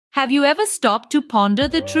Have you ever stopped to ponder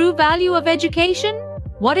the true value of education?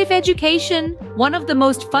 What if education, one of the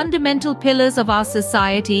most fundamental pillars of our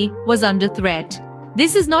society, was under threat?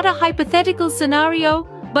 This is not a hypothetical scenario,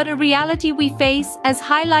 but a reality we face, as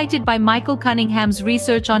highlighted by Michael Cunningham's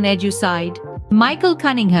research on Educide. Michael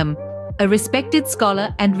Cunningham, a respected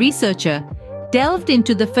scholar and researcher, delved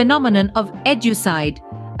into the phenomenon of educide,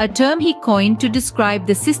 a term he coined to describe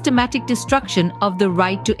the systematic destruction of the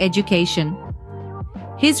right to education.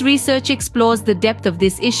 His research explores the depth of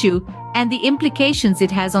this issue and the implications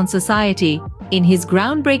it has on society. In his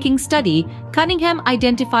groundbreaking study, Cunningham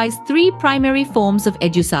identifies three primary forms of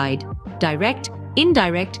educide: direct,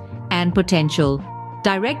 indirect, and potential.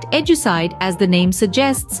 Direct educide, as the name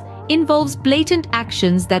suggests, involves blatant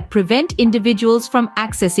actions that prevent individuals from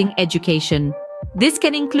accessing education. This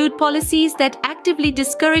can include policies that actively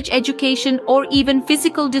discourage education or even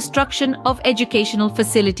physical destruction of educational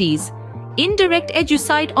facilities. Indirect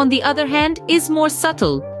educide, on the other hand, is more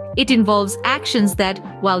subtle. It involves actions that,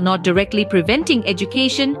 while not directly preventing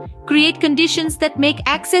education, create conditions that make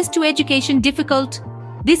access to education difficult.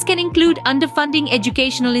 This can include underfunding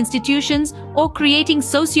educational institutions or creating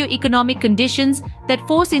socio-economic conditions that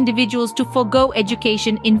force individuals to forego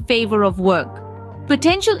education in favor of work.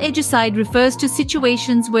 Potential educide refers to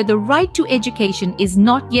situations where the right to education is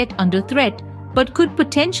not yet under threat, but could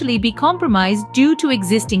potentially be compromised due to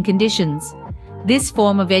existing conditions. This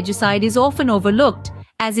form of educide is often overlooked,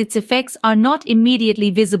 as its effects are not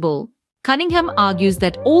immediately visible. Cunningham argues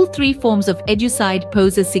that all three forms of educide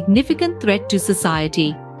pose a significant threat to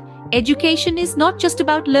society. Education is not just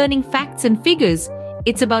about learning facts and figures,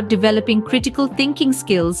 it's about developing critical thinking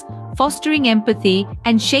skills, fostering empathy,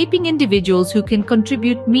 and shaping individuals who can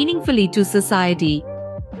contribute meaningfully to society.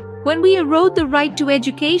 When we erode the right to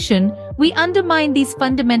education, we undermine these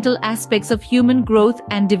fundamental aspects of human growth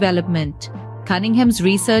and development. Cunningham's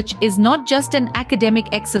research is not just an academic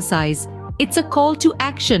exercise, it's a call to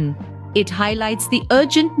action. It highlights the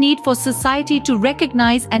urgent need for society to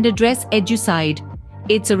recognize and address educide.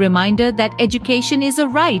 It's a reminder that education is a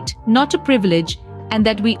right, not a privilege, and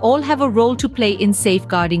that we all have a role to play in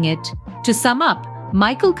safeguarding it. To sum up,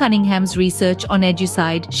 Michael Cunningham's research on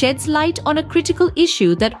educide sheds light on a critical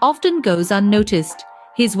issue that often goes unnoticed.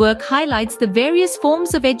 His work highlights the various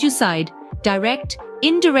forms of educide: direct,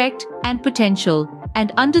 indirect, and potential,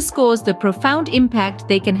 and underscores the profound impact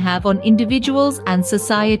they can have on individuals and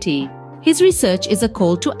society. His research is a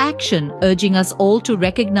call to action, urging us all to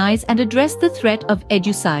recognize and address the threat of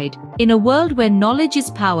educide. In a world where knowledge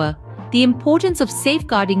is power, the importance of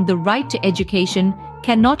safeguarding the right to education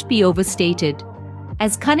cannot be overstated.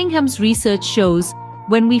 As Cunningham's research shows,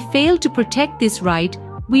 when we fail to protect this right,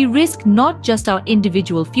 we risk not just our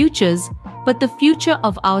individual futures, but the future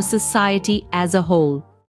of our society as a whole.